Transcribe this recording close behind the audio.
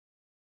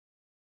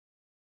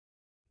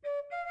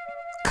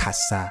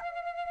Casa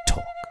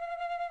talk.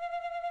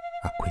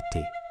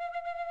 Akwete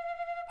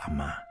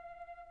ama.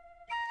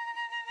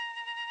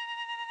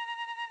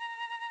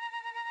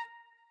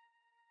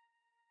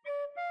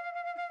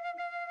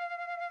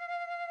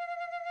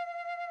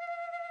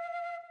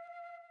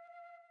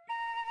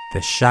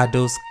 The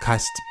shadows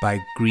cast by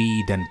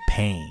greed and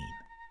pain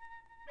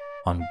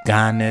on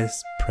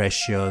Ghana's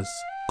precious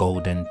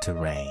golden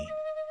terrain.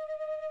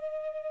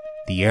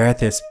 The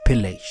earth is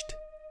pillaged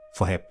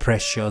for her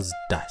precious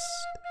dust.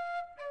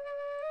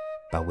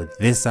 But with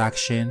this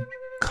action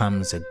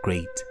comes a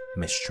great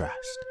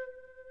mistrust.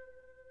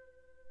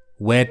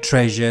 Where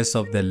treasures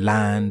of the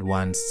land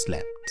once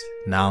slept,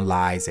 now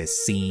lies a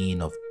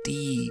scene of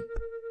deep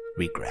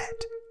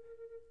regret.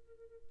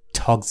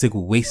 Toxic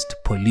waste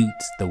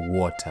pollutes the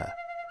water,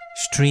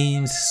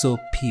 streams so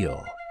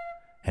pure,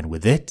 and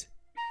with it,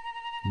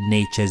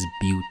 nature's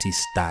beauty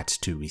starts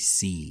to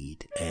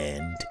recede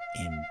and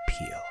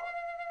impure.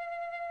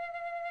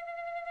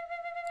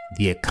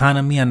 The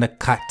economy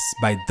undercuts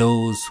by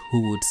those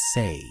who would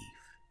save,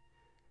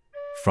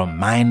 from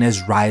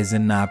miners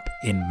rising up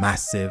in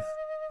massive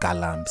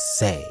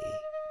Galamsey,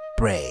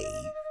 brave.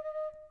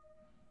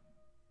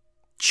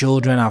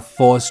 Children are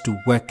forced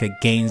to work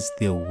against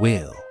their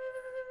will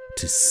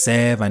to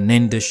serve an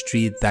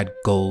industry that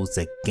goes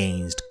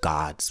against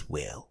God's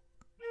will.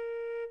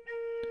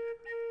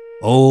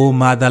 Oh,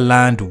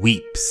 motherland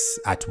weeps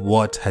at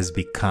what has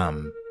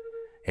become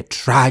a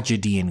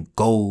tragedy in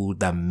gold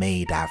that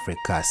made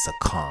Africa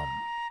succumb.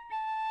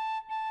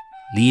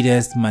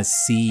 Leaders must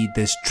see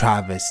this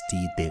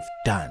travesty they've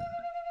done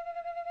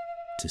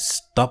to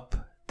stop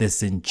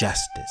this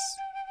injustice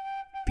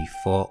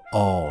before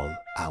all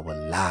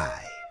our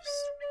lives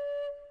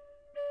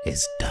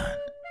is done.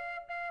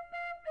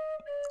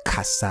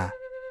 Casa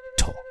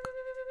talk.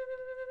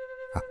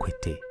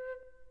 Akwete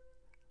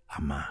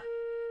ama.